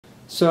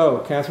So,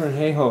 Katharine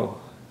Hayhoe,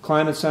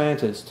 climate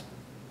scientist,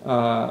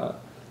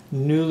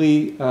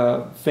 newly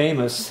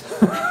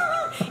famous.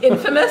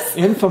 Infamous?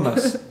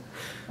 Infamous.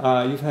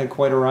 You've had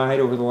quite a ride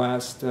over the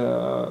last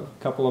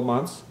couple of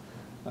months.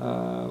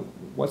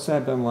 What's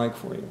that been like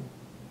for you?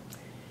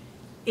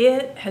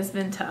 It has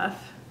been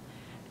tough.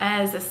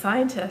 As a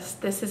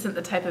scientist, this isn't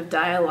the type of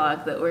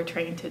dialogue that we're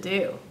trained to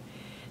do.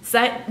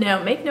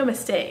 Now, make no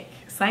mistake,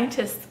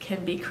 scientists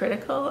can be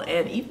critical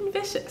and even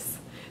vicious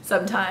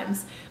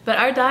sometimes, but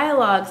our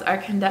dialogues are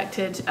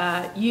conducted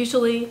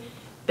usually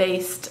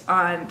based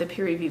on the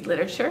peer-reviewed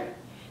literature.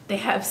 They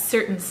have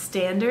certain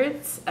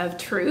standards of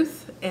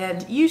truth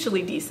and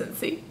usually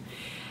decency.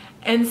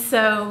 And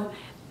so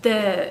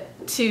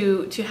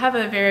to have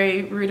a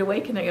very rude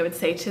awakening, I would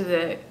say, to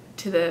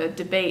the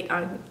debate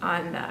on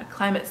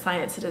climate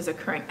science that is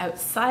occurring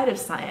outside of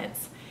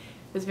science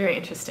was very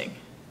interesting.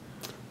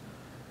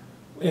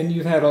 And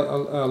you've had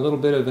a little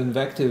bit of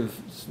invective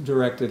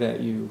directed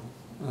at you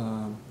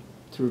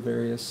through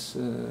various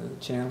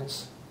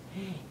channels.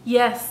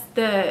 Yes,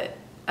 the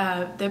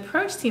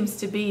approach seems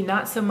to be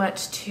not so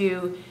much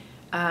to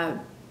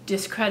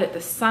discredit the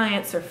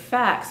science or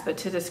facts, but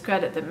to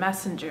discredit the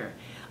messenger.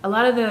 A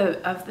lot of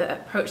the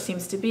approach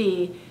seems to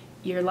be,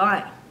 you're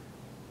lying.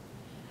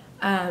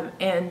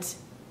 And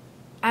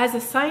as a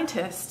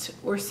scientist,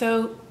 we're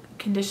so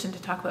conditioned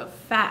to talk about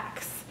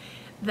facts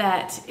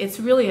that it's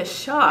really a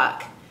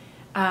shock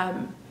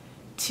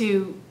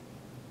to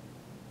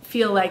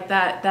feel like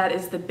that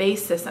is the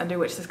basis under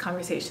which this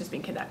conversation is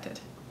being conducted.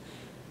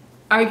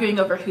 Arguing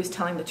over who's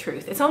telling the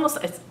truth.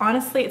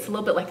 Honestly, it's a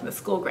little bit like in the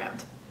school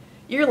ground.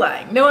 You're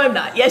lying. No, I'm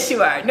not. Yes,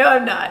 you are. No,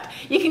 I'm not.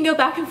 You can go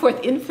back and forth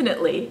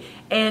infinitely,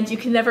 and you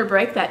can never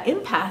break that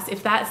impasse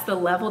if that's the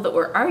level that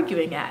we're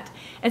arguing at.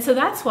 And so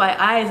that's why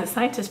I, as a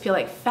scientist, feel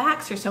like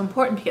facts are so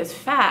important, because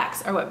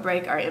facts are what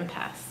break our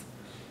impasse.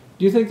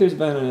 Do you think there's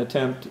been an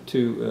attempt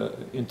to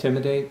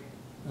intimidate?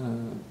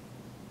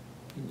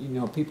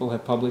 People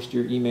have published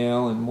your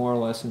email and more or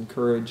less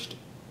encouraged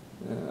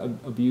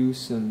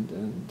abuse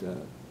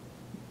and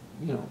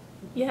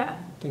yeah,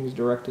 things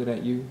directed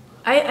at you.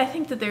 I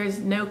think that there's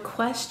no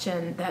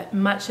question that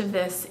much of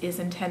this is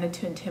intended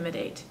to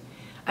intimidate.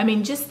 I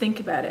mean, just think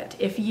about it.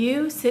 If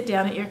you sit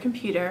down at your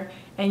computer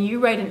and you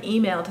write an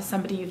email to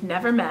somebody you've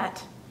never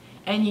met,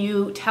 and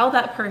you tell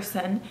that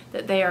person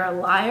that they are a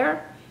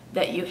liar,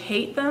 that you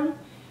hate them,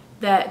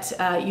 that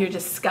you're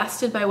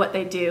disgusted by what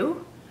they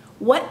do,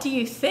 what do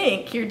you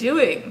think you're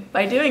doing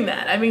by doing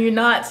that? I mean, you're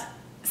not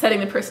setting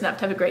the person up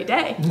to have a great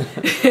day.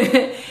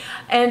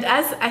 And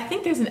I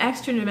think there's an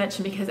extra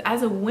dimension, because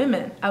as a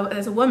woman,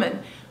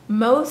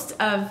 most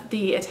of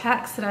the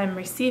attacks that I'm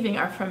receiving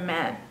are from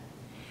men.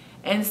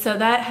 And so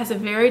that has a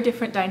very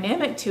different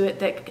dynamic to it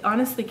that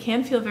honestly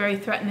can feel very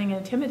threatening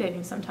and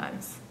intimidating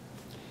sometimes.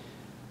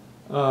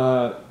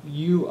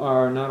 You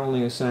are not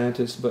only a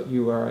scientist, but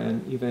you are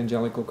an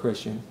evangelical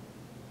Christian.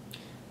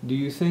 Do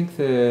you think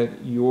that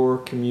your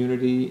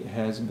community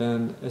has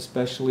been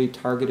especially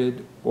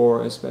targeted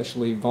or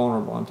especially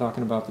vulnerable? I'm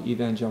talking about the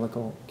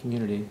evangelical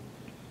community,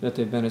 that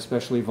they've been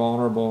especially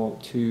vulnerable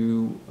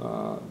to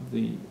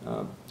the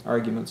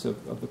arguments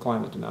of the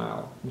climate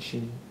denial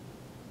machine.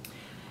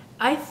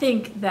 I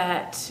think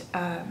that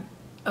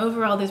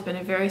overall there's been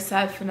a very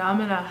sad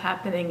phenomenon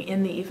happening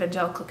in the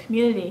evangelical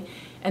community,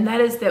 and that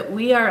is that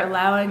we are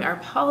allowing our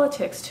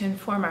politics to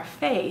inform our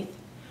faith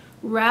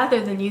rather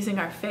than using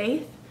our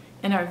faith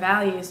and our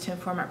values to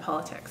inform our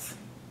politics.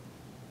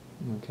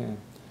 Okay.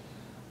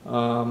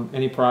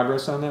 Any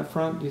progress on that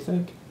front, do you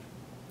think?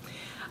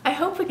 I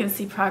hope we can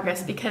see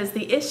progress, because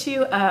the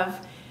issue of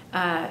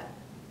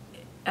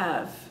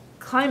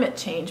climate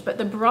change, but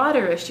the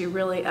broader issue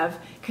really of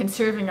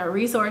conserving our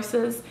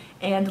resources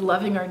and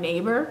loving our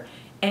neighbor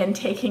and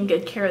taking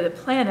good care of the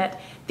planet,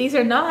 these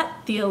are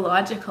not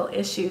theological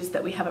issues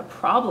that we have a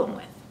problem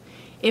with.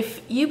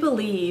 If you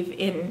believe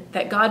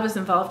that God was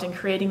involved in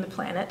creating the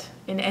planet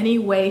in any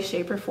way,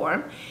 shape, or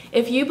form,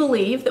 if you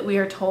believe that we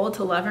are told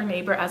to love our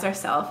neighbor as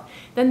ourselves,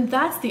 then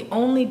that's the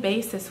only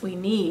basis we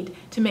need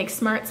to make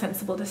smart,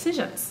 sensible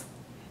decisions.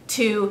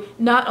 To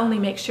not only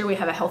make sure we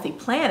have a healthy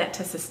planet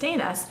to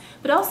sustain us,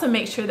 but also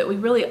make sure that we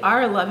really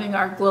are loving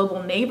our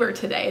global neighbor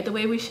today the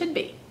way we should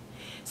be.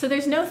 So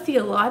there's no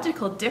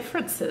theological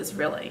differences,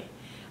 really,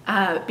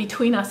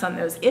 between us on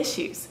those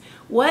issues.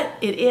 What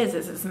it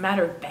is a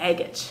matter of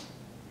baggage.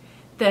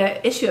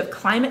 The issue of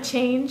climate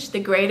change, the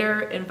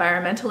greater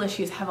environmental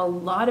issues, have a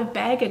lot of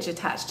baggage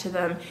attached to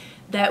them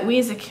that we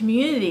as a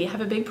community have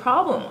a big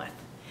problem with.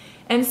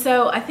 And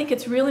so I think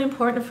it's really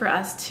important for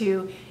us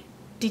to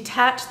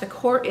detach the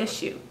core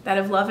issue, that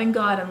of loving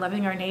God and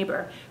loving our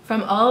neighbor,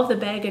 from all of the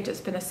baggage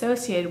that's been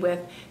associated with,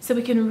 so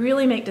we can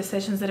really make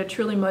decisions that are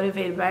truly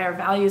motivated by our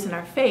values and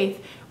our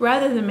faith,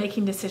 rather than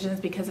making decisions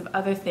because of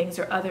other things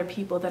or other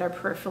people that are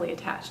peripherally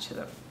attached to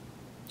them.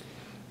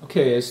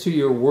 Okay, as to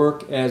your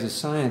work as a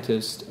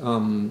scientist,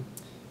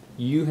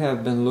 you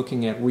have been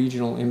looking at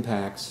regional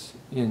impacts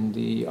in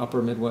the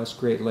upper Midwest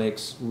Great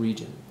Lakes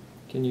region.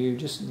 Can you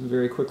just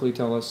very quickly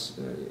tell us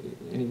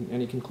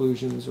any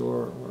conclusions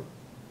or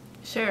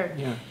Sure.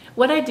 Yeah.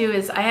 What I do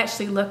is I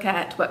actually look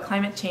at what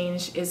climate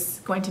change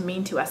is going to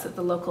mean to us at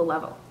the local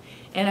level.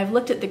 And I've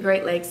looked at the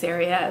Great Lakes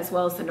area as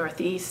well as the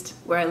Northeast,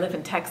 where I live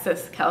in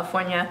Texas,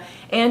 California,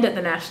 and at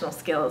the national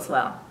scale as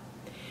well.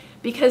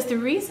 Because the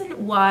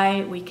reason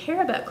why we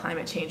care about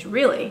climate change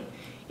really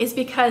is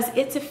because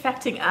it's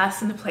affecting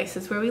us in the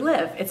places where we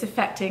live. It's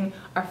affecting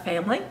our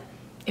family.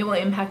 It will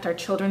impact our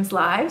children's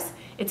lives.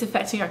 It's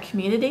affecting our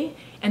community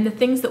and the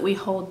things that we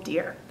hold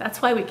dear.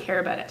 That's why we care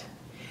about it.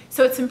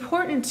 So it's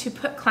important to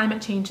put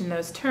climate change in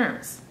those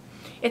terms.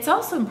 It's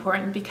also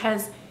important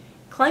because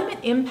climate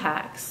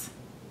impacts,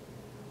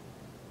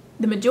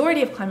 the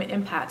majority of climate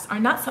impacts, are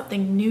not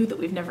something new that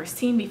we've never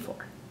seen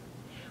before.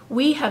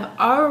 We have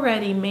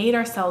already made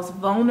ourselves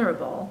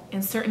vulnerable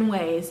in certain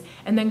ways,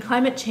 and then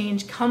climate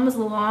change comes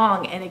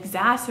along and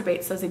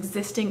exacerbates those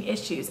existing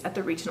issues at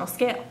the regional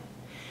scale.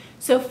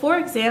 So for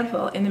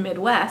example, in the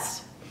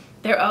Midwest,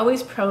 they're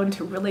always prone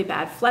to really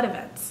bad flood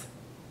events.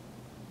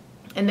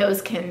 And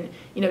those can,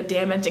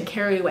 damage and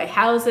carry away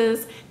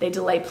houses, they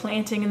delay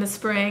planting in the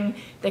spring,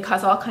 they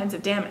cause all kinds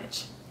of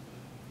damage.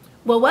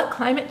 Well, what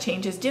climate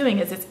change is doing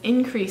is it's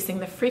increasing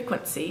the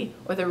frequency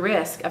or the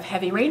risk of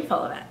heavy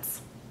rainfall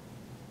events.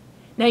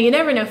 Now, you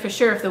never know for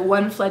sure if the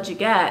one flood you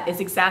get is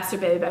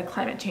exacerbated by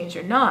climate change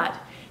or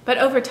not, but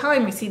over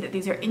time we see that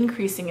these are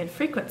increasing in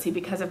frequency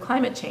because of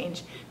climate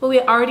change, but we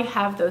already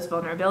have those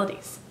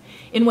vulnerabilities.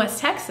 In West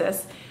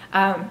Texas,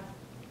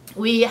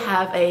 we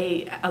have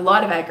a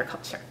lot of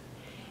agriculture.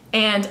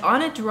 And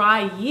on a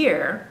dry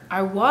year,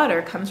 our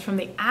water comes from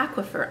the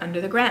aquifer under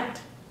the ground.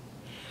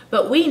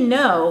 But we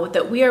know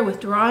that we are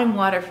withdrawing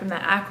water from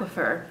that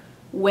aquifer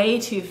way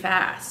too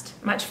fast,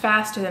 much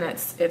faster than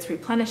it's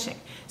replenishing.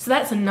 So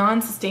that's a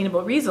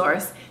non-sustainable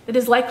resource that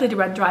is likely to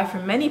run dry for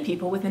many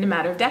people within a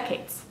matter of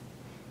decades.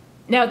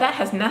 Now, that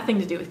has nothing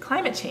to do with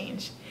climate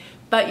change,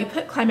 but you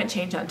put climate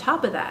change on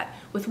top of that.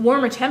 With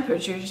warmer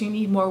temperatures, you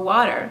need more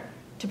water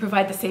to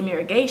provide the same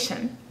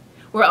irrigation.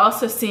 We're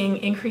also seeing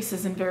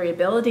increases in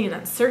variability and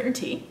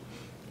uncertainty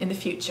in the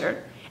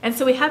future. And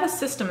so we have a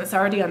system that's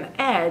already on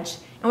the edge,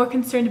 and we're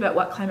concerned about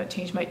what climate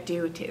change might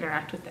do to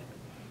interact with it.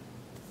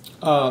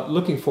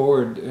 Looking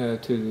forward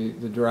to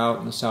the drought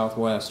in the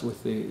Southwest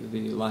with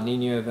the La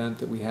Nina event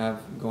that we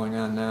have going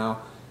on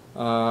now,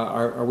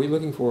 are we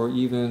looking for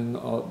even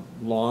a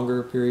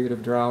longer period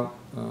of drought?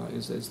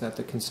 Is that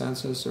the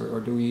consensus, or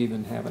do we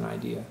even have an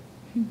idea?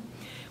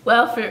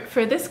 Well,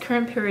 for this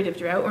current period of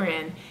drought we're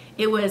in,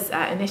 it was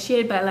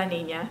initiated by La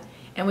Nina,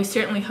 and we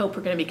certainly hope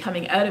we're going to be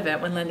coming out of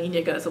it when La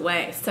Nina goes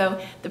away.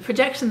 So the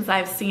projections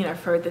I've seen are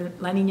for the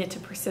La Nina to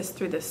persist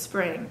through the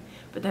spring,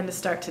 but then to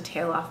start to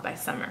tail off by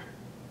summer.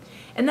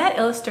 And that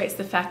illustrates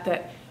the fact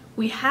that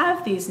we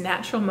have these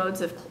natural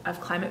modes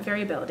of climate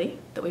variability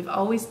that we've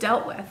always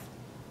dealt with,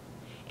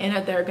 and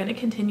that they're going to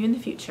continue in the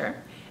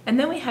future. And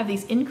then we have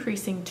these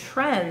increasing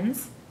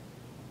trends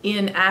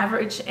in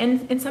average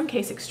and in some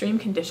cases extreme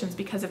conditions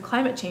because of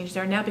climate change.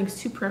 They're now being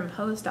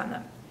superimposed on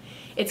them.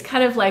 It's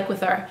kind of like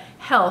with our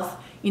health.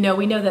 We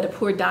know that a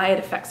poor diet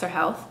affects our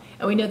health,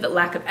 and we know that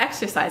lack of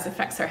exercise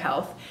affects our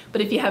health. But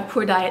if you have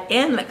poor diet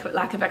and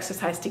lack of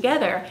exercise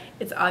together,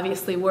 it's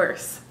obviously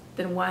worse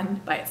than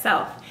one by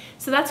itself.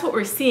 So that's what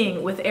we're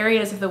seeing with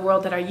areas of the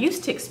world that are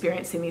used to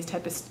experiencing these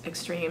type of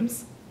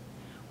extremes.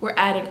 We're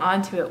adding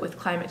on to it with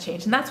climate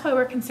change, and that's why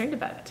we're concerned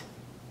about it.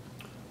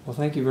 Well,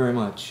 thank you very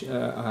much.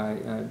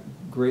 I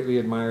greatly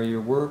admire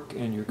your work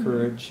and your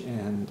courage,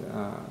 and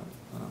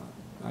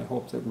I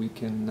hope that we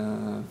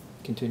can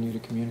continue to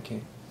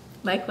communicate.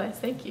 Likewise,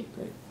 thank you.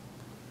 Great.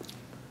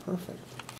 Perfect.